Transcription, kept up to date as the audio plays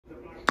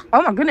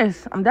Oh my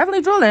goodness, I'm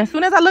definitely drooling as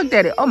soon as I looked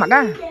at it. Oh my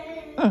God.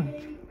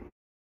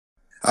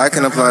 I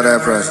can apply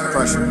that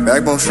pressure.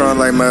 Backbone strong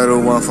like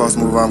metal, one false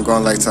move, I'm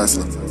going like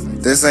Tesla.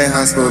 This ain't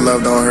high school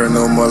love, don't hurt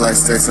no more like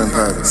sticks and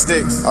paddles.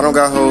 I don't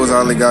got hoes, I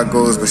only got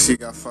goals, but she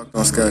got fucked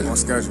on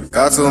schedule.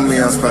 God told me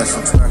I'm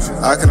special.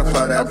 I can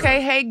apply that. Okay,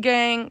 hey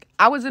gang,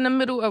 I was in the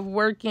middle of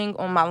working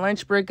on my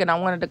lunch break and I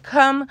wanted to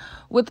come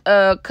with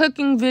a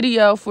cooking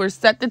video for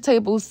Set the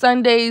Table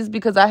Sundays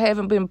because I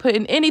haven't been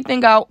putting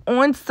anything out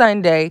on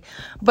Sunday.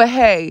 But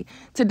hey,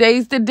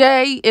 today's the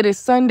day. It is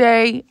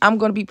Sunday. I'm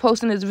going to be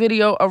posting this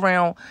video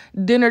around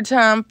dinner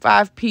time,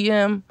 5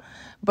 p.m.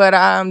 But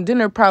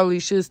dinner probably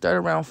should start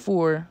around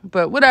 4.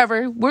 But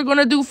whatever. We're going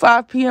to do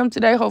 5 p.m.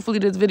 today. Hopefully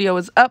this video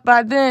is up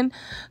by then.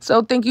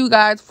 So thank you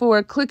guys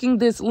for clicking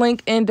this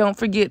link. And don't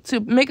forget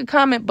to make a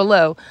comment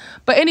below.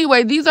 But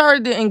anyway, these are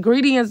the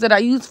ingredients that I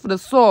use for the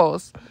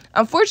sauce.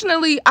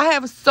 Unfortunately, I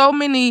have so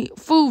many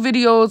food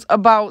videos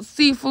about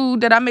seafood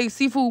that I make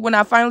seafood when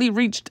I finally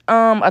reached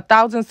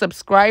 1,000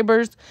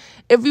 subscribers.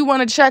 If you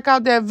want to check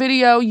out that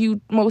video, you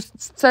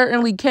most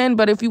certainly can.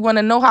 But if you want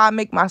to know how I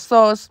make my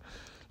sauce,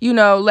 you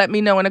know, let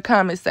me know in the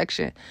comment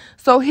section.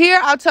 So here,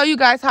 I'll tell you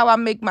guys how I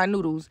make my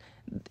noodles.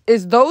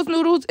 It's those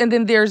noodles, and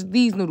then there's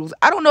these noodles.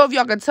 I don't know if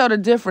y'all can tell the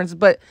difference,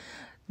 but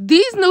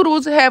these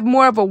noodles have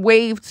more of a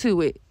wave to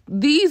it.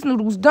 These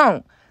noodles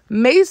don't.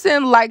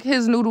 Mason liked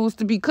his noodles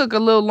to be cooked a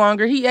little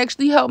longer. He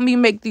actually helped me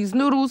make these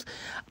noodles.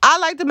 I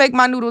like to make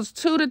my noodles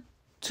 2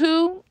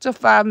 to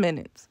 5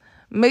 minutes.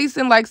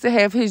 Mason likes to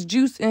have his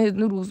juice in his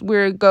noodles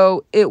where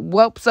it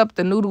whelps up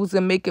the noodles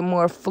and make it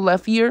more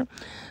fluffier.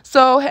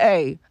 So,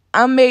 hey,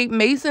 I made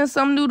Mason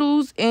some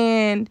noodles,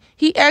 and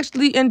he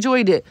actually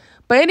enjoyed it.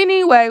 But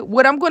anyway,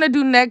 what I'm going to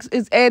do next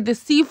is add the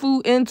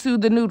seafood into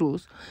the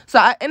noodles. So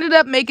I ended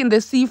up making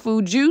the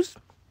seafood juice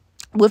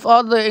with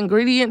all the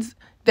ingredients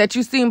that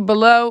you seen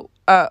below,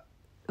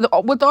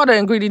 with all the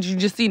ingredients you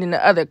just seen in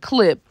the other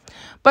clip.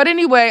 But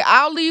anyway,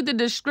 I'll leave the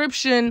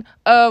description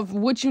of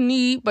what you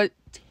need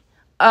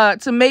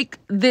to make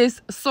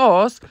this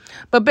sauce.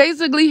 But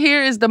basically,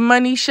 here is the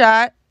money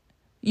shot.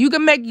 You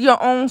can make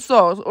your own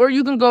sauce, or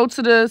you can go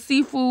to the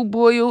seafood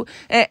boil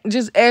and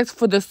just ask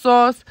for the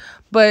sauce.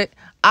 But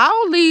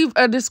I'll leave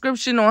a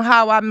description on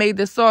how I made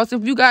the sauce.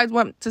 If you guys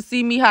want to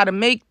see me how to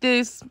make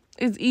this,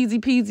 it's easy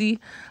peasy,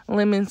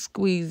 lemon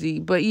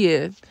squeezy. But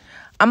yeah,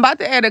 I'm about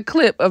to add a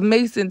clip of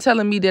Mason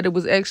telling me that it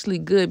was actually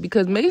good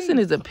because Mason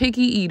is a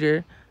picky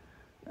eater.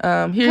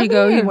 Here you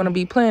go. He want to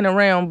be playing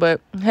around, but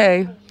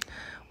hey,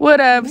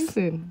 whatever.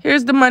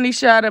 Here's the money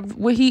shot of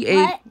what he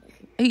ate.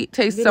 He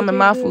tasted some of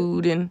my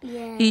food, and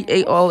he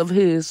ate all of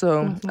his,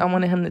 so I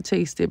wanted him to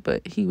taste it,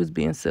 but he was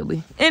being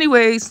silly.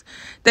 Anyways,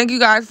 thank you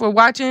guys for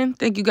watching.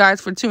 Thank you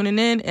guys for tuning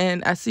in,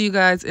 and I see you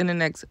guys in the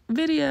next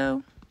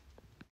video.